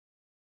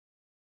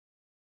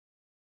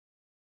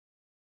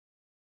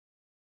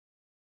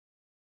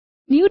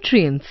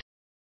nutrients.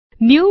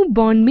 New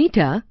Bond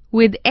Meter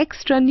with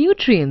extra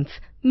nutrients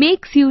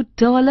makes you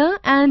taller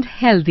and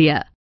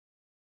healthier.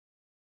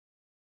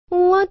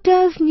 What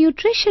does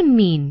nutrition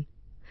mean?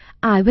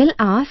 I will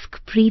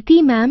ask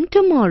Preeti ma'am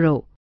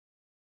tomorrow.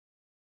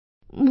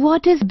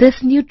 What is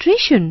this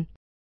nutrition?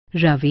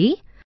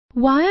 Ravi,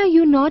 why are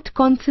you not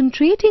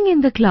concentrating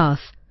in the class?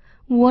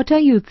 What are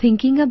you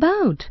thinking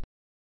about?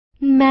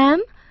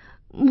 Ma'am,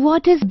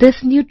 what is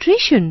this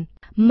nutrition?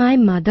 My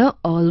mother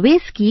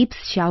always keeps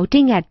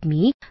shouting at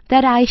me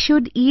that I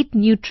should eat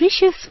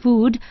nutritious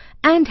food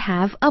and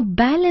have a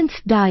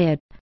balanced diet.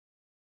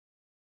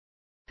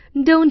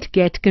 Don't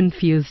get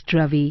confused,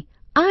 Ravi.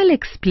 I'll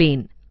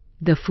explain.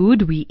 The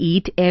food we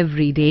eat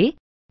every day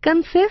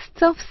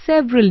consists of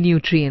several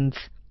nutrients.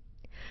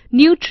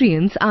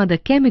 Nutrients are the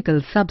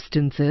chemical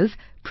substances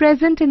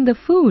present in the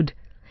food,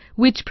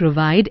 which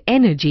provide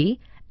energy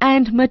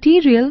and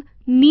material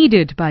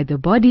needed by the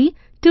body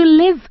to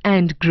live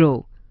and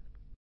grow.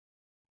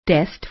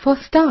 Test for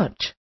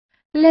starch.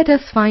 Let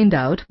us find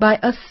out by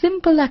a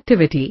simple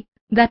activity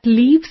that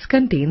leaves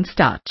contain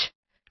starch.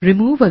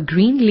 Remove a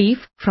green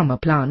leaf from a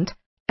plant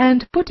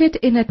and put it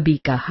in a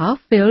beaker half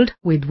filled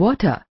with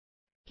water.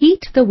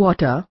 Heat the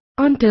water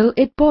until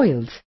it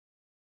boils.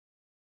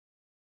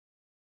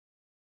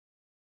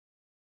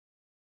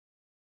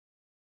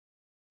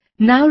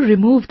 Now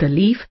remove the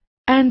leaf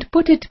and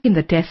put it in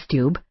the test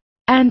tube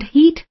and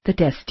heat the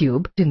test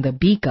tube in the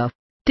beaker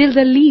till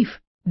the leaf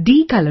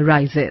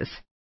decolorizes.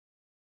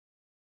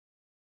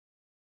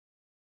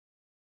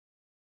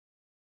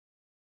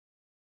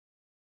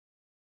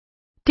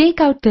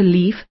 Take out the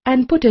leaf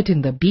and put it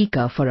in the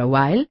beaker for a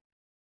while.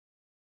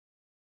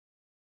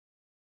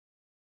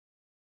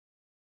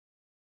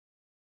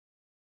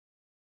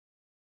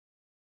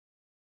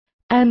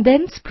 And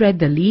then spread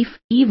the leaf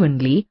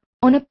evenly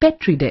on a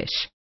petri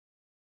dish.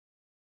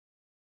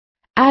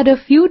 Add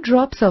a few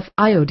drops of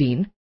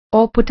iodine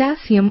or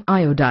potassium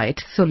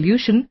iodide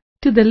solution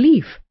to the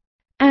leaf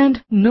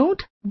and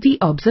note the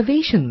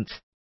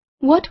observations.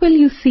 What will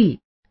you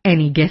see?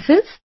 Any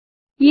guesses?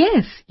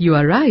 Yes, you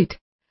are right.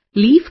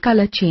 Leaf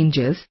color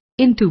changes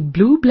into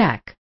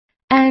blue-black,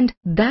 and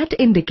that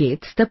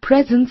indicates the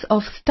presence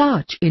of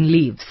starch in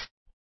leaves.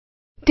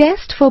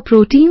 Test for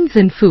proteins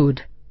in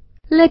food.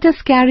 Let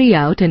us carry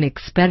out an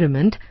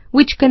experiment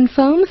which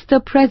confirms the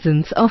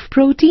presence of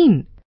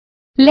protein.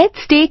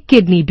 Let's take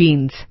kidney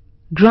beans.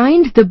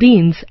 Grind the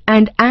beans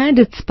and add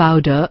its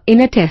powder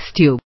in a test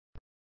tube.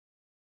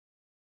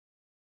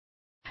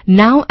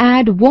 Now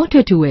add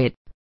water to it.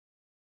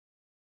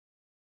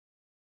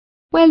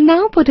 Well,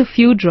 now put a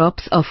few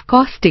drops of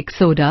caustic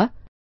soda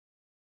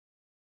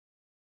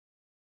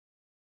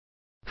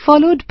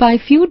followed by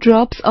few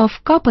drops of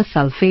copper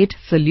sulfate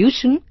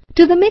solution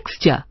to the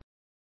mixture.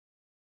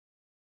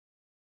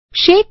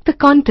 Shake the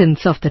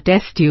contents of the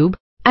test tube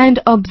and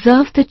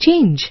observe the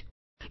change.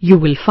 You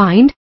will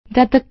find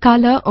that the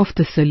color of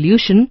the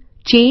solution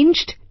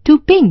changed to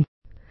pink.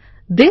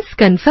 This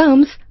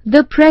confirms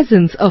the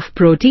presence of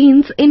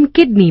proteins in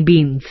kidney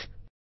beans.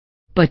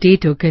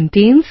 Potato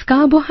contains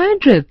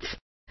carbohydrates.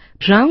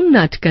 Brown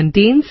nut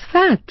contains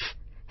fats,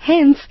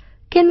 hence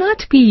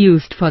cannot be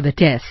used for the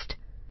test.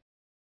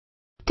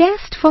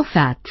 Test for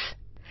fats.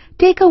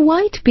 Take a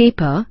white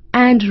paper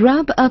and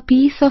rub a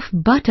piece of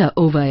butter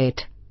over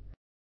it.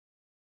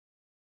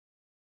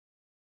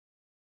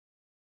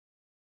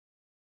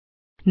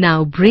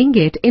 Now bring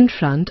it in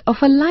front of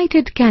a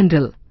lighted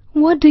candle.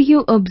 What do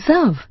you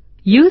observe?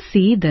 You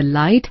see the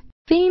light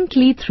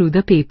faintly through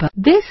the paper.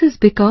 This is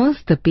because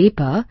the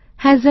paper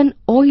has an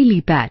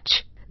oily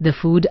patch. The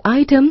food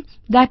item,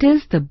 that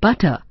is the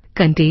butter,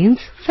 contains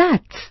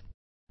fats.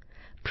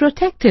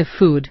 Protective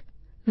food,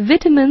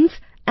 vitamins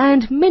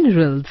and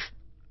minerals.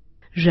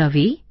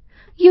 Ravi,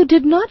 you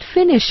did not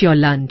finish your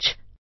lunch.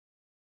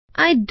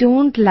 I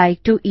don't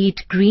like to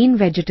eat green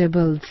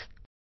vegetables.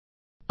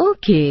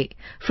 Okay,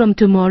 from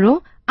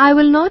tomorrow I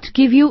will not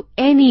give you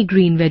any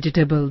green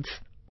vegetables.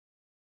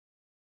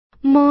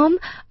 Mom,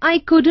 I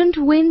couldn't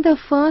win the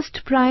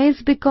first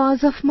prize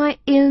because of my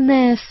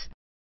illness.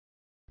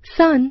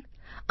 Son,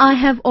 I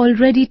have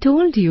already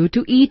told you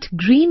to eat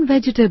green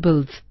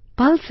vegetables,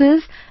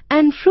 pulses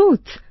and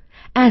fruits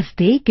as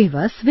they give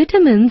us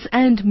vitamins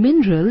and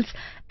minerals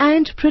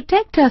and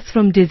protect us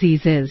from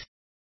diseases.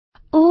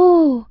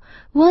 Oh,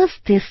 was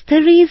this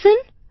the reason?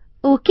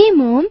 Okay,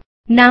 Mom.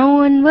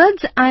 Now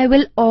onwards, I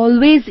will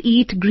always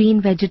eat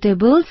green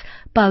vegetables,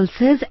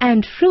 pulses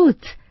and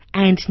fruits.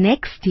 And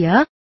next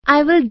year,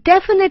 I will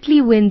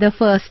definitely win the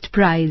first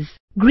prize.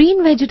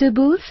 Green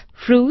vegetables,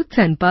 fruits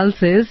and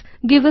pulses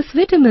give us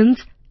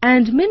vitamins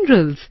and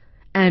minerals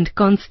and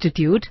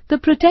constitute the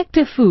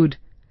protective food.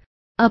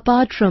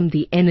 Apart from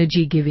the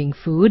energy-giving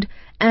food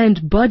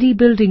and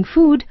body-building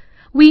food,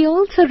 we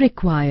also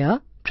require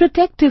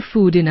protective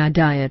food in our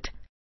diet.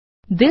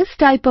 This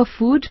type of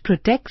food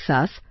protects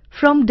us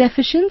from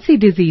deficiency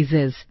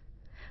diseases.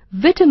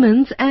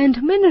 Vitamins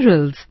and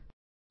minerals.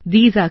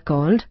 These are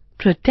called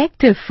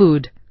protective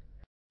food.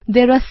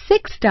 There are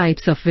 6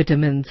 types of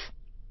vitamins.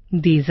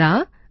 These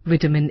are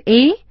vitamin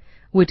A,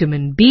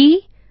 vitamin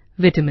B,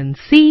 vitamin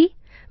C,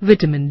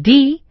 vitamin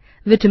D,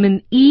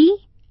 vitamin E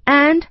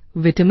and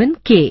vitamin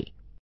K.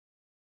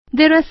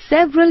 There are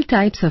several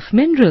types of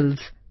minerals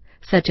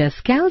such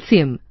as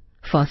calcium,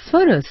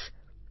 phosphorus,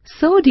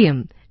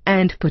 sodium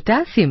and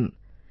potassium,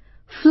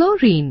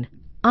 fluorine,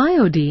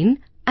 iodine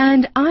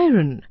and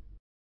iron.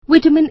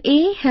 Vitamin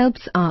A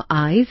helps our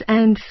eyes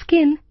and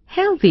skin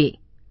healthy.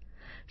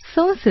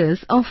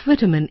 Sources of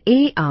vitamin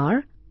A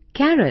are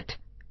carrot,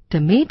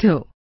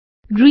 tomato,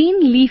 green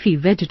leafy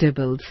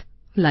vegetables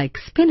like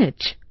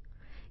spinach,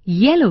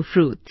 yellow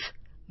fruits,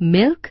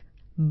 milk,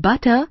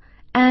 butter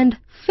and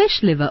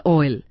fish liver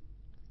oil.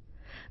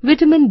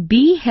 Vitamin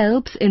B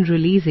helps in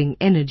releasing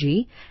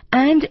energy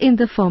and in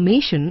the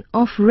formation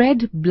of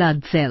red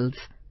blood cells.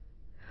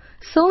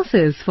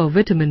 Sources for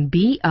vitamin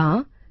B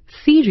are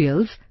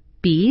cereals,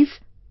 peas,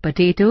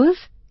 potatoes,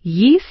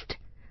 yeast,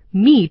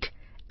 meat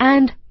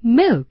and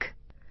milk.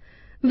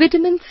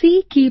 Vitamin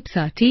C keeps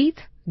our teeth,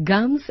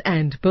 gums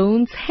and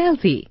bones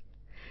healthy.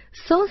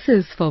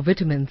 Sources for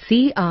vitamin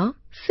C are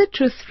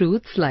citrus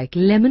fruits like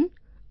lemon,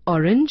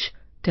 orange,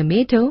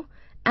 tomato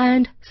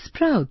and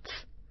sprouts.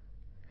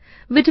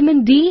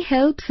 Vitamin D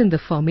helps in the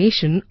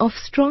formation of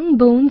strong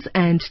bones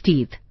and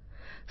teeth.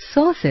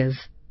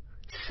 Sources: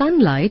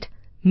 sunlight,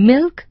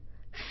 milk,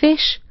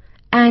 fish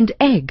and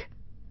egg.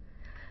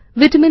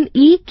 Vitamin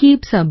E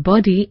keeps our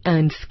body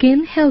and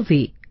skin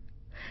healthy.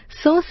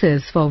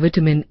 Sources for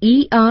vitamin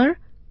E are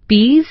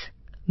peas,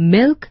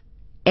 milk,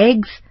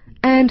 eggs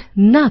and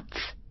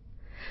nuts.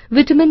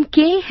 Vitamin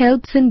K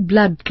helps in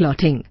blood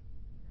clotting.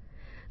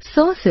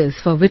 Sources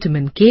for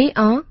vitamin K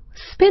are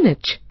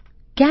spinach,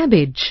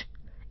 cabbage,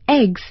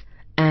 eggs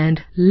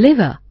and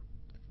liver.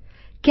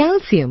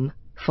 Calcium,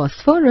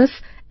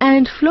 phosphorus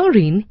and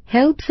fluorine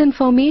helps in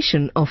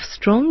formation of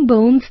strong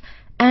bones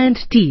and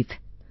teeth.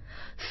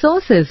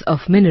 Sources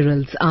of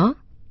minerals are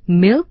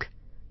milk,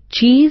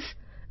 cheese,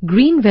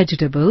 green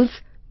vegetables,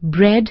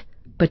 bread,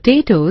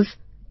 potatoes,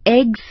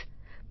 eggs,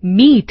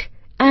 meat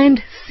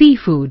and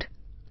seafood.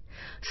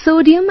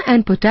 Sodium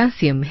and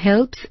potassium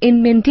helps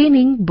in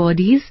maintaining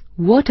body's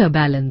water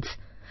balance.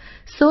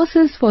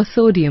 Sources for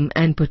sodium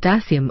and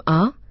potassium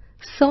are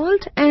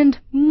salt and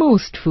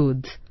most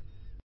foods.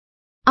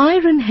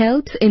 Iron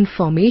helps in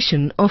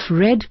formation of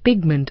red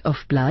pigment of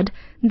blood,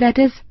 that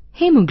is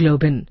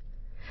hemoglobin.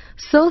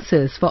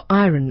 Sources for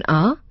iron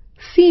are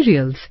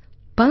cereals,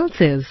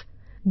 pulses,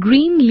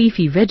 green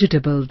leafy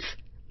vegetables,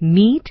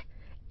 meat,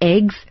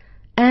 eggs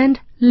and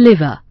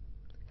liver.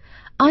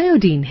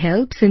 Iodine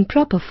helps in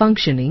proper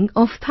functioning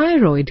of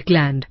thyroid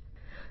gland.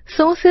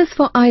 Sources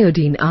for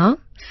iodine are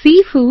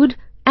seafood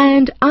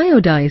and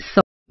iodized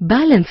salt.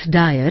 Balanced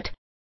diet: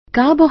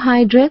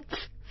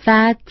 carbohydrates,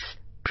 fats,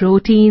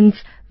 proteins,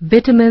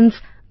 vitamins,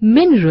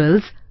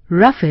 minerals,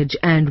 roughage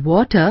and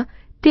water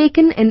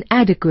taken in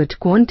adequate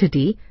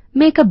quantity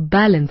make a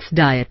balanced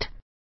diet.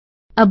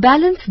 A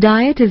balanced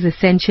diet is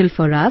essential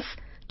for us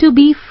to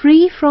be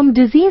free from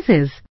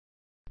diseases.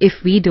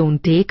 If we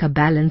don't take a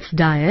balanced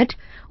diet,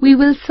 we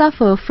will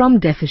suffer from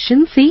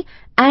deficiency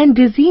and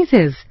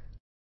diseases.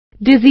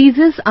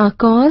 Diseases are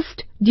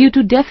caused due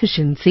to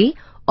deficiency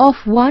of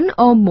one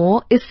or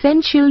more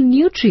essential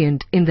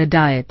nutrient in the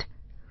diet.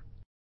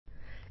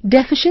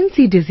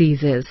 Deficiency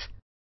diseases.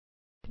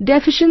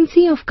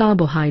 Deficiency of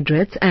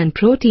carbohydrates and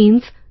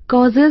proteins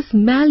causes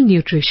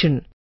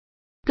malnutrition.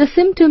 The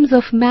symptoms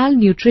of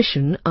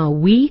malnutrition are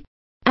weak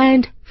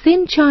and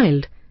thin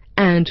child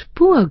and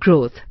poor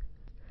growth.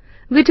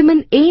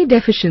 Vitamin A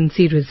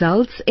deficiency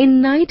results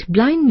in night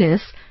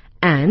blindness,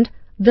 and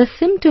the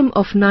symptom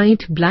of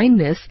night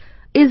blindness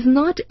is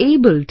not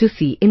able to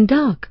see in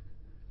dark.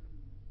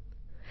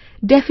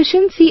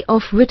 Deficiency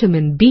of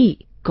vitamin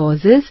B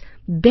causes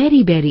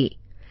beriberi.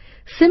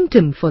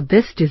 Symptom for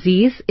this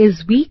disease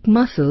is weak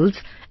muscles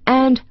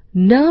and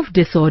nerve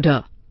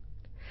disorder.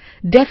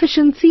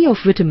 Deficiency of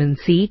vitamin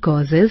C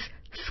causes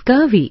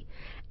scurvy,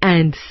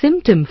 and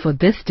symptom for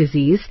this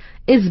disease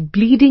is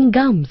bleeding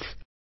gums.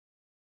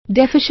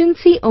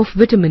 Deficiency of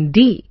vitamin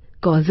D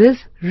causes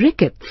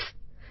rickets.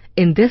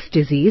 In this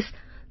disease,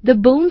 the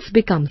bones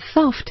become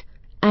soft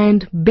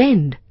and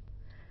bend.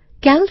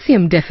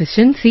 Calcium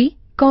deficiency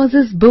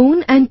causes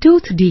bone and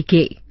tooth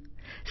decay.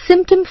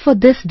 Symptom for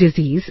this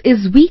disease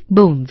is weak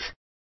bones.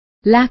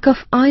 Lack of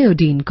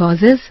iodine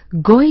causes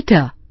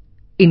goiter.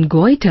 In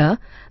goiter,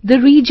 the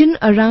region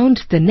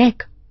around the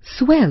neck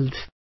swells.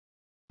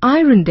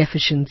 Iron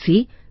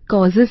deficiency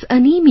causes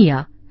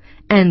anemia,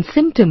 and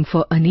symptom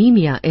for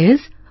anemia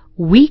is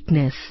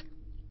weakness.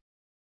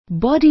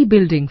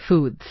 Bodybuilding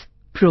foods,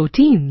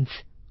 proteins.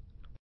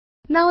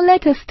 Now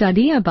let us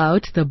study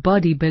about the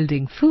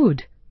bodybuilding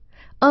food.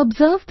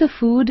 Observe the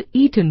food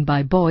eaten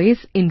by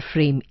boys in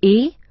frame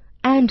A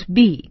and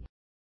B.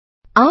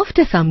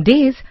 After some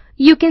days,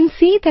 you can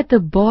see that the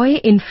boy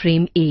in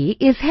frame A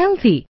is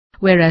healthy,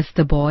 whereas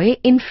the boy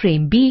in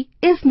frame B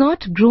is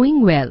not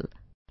growing well.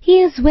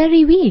 He is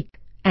very weak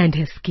and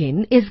his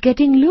skin is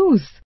getting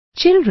loose.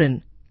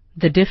 Children,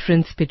 the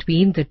difference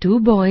between the two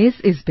boys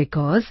is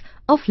because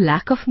of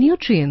lack of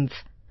nutrients.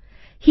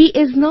 He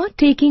is not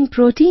taking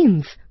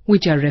proteins,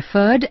 which are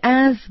referred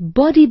as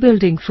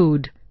bodybuilding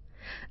food.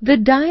 The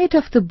diet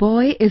of the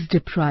boy is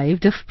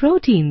deprived of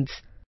proteins.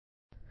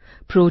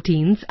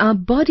 Proteins are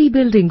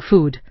bodybuilding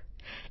food.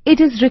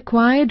 It is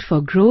required for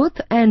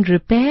growth and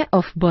repair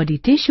of body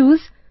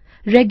tissues,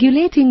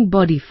 regulating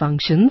body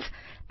functions,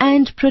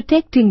 and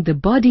protecting the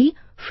body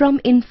from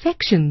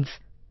infections.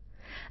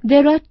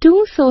 There are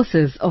two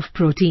sources of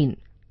protein: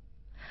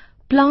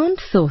 plant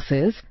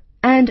sources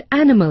and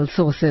animal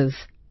sources.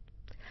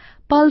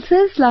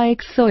 Pulses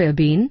like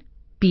soybean,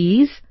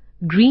 peas,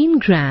 green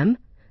gram,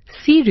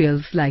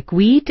 cereals like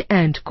wheat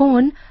and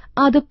corn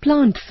are the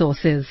plant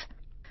sources.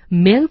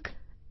 Milk,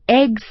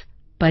 eggs,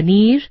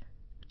 paneer,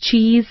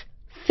 cheese,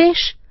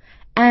 fish,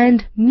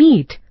 and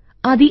meat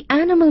are the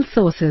animal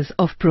sources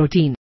of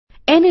protein.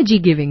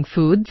 Energy-giving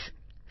foods,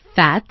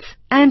 fats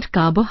and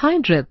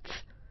carbohydrates.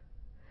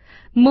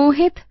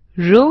 Mohit,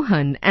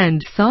 Rohan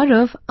and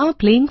Saurav are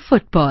playing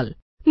football.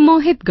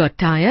 Mohit got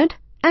tired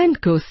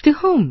and goes to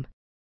home.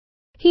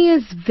 He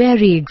is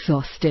very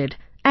exhausted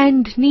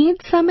and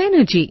needs some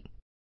energy.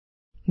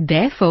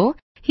 Therefore,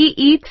 he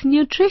eats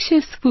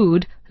nutritious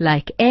food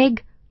like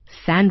egg,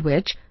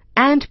 sandwich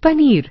and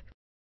paneer.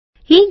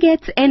 He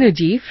gets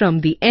energy from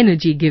the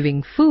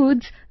energy-giving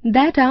foods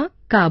that are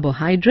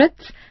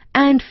carbohydrates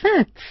and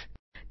fats.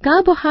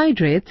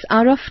 Carbohydrates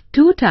are of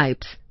two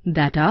types,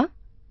 that are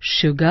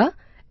sugar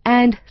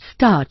and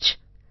starch.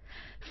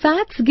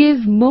 Fats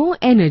give more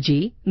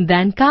energy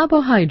than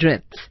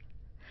carbohydrates.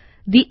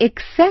 The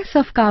excess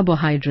of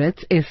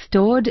carbohydrates is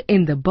stored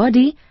in the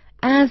body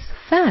as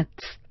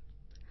fats.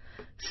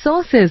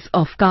 Sources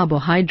of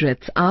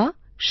carbohydrates are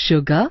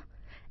sugar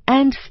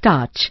and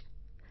starch.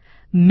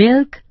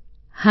 Milk,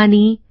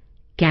 honey,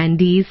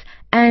 candies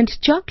and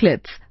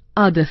chocolates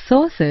are the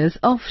sources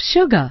of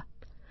sugar,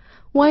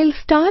 while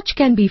starch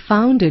can be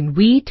found in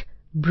wheat,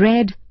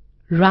 bread,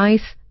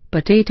 rice,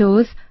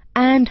 potatoes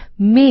and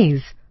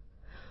maize.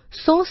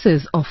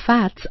 Sources of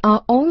fats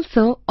are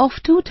also of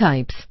two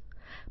types: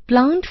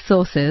 plant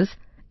sources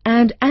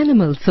and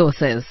animal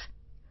sources.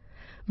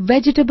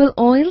 Vegetable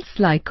oils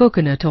like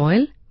coconut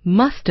oil,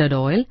 mustard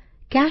oil,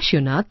 cashew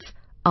nuts,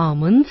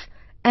 almonds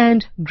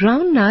and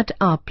groundnut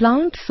are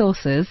plant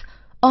sources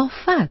of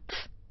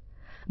fats.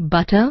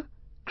 Butter,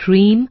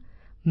 cream,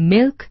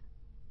 milk,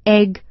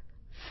 egg,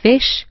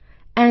 fish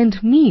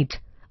and meat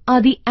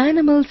are the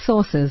animal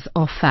sources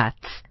of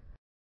fats.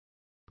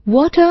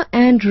 Water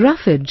and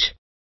roughage.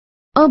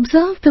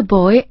 Observe the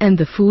boy and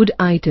the food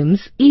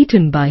items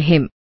eaten by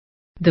him.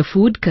 The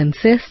food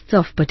consists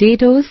of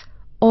potatoes,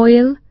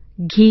 oil,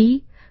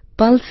 ghee,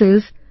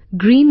 pulses,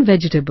 green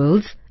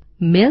vegetables,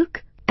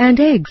 milk and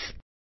eggs.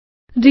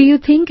 Do you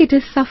think it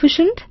is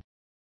sufficient?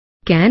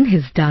 Can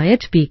his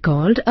diet be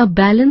called a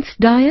balanced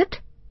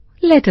diet?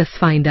 Let us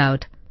find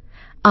out.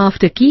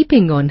 After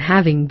keeping on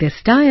having this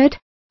diet,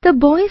 the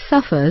boy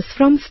suffers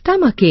from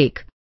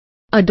stomachache.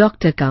 A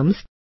doctor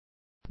comes.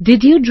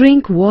 Did you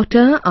drink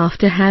water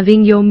after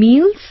having your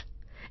meals?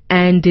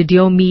 And did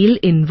your meal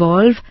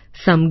involve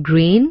some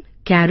grain,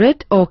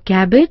 carrot or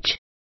cabbage?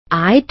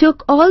 I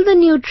took all the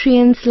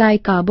nutrients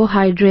like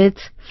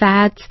carbohydrates,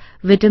 fats,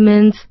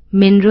 vitamins,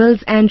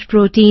 minerals and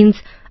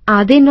proteins.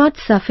 Are they not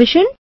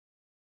sufficient?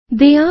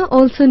 They are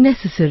also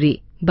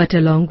necessary, but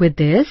along with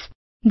this,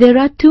 there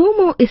are two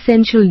more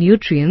essential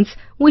nutrients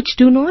which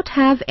do not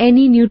have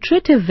any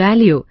nutritive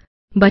value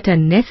but are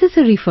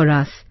necessary for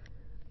us.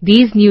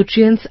 These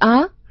nutrients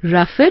are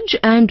roughage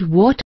and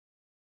water.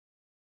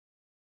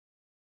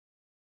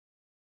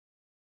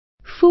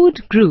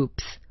 Food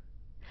groups.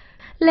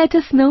 Let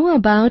us know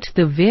about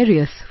the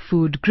various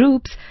food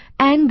groups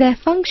and their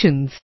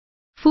functions.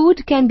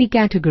 Food can be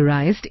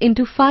categorized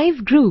into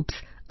 5 groups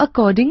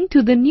according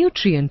to the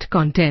nutrient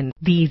content.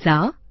 These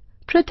are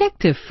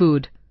protective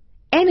food,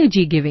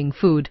 energy-giving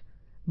food,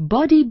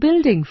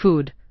 body-building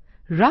food,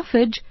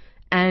 roughage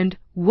and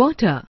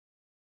water.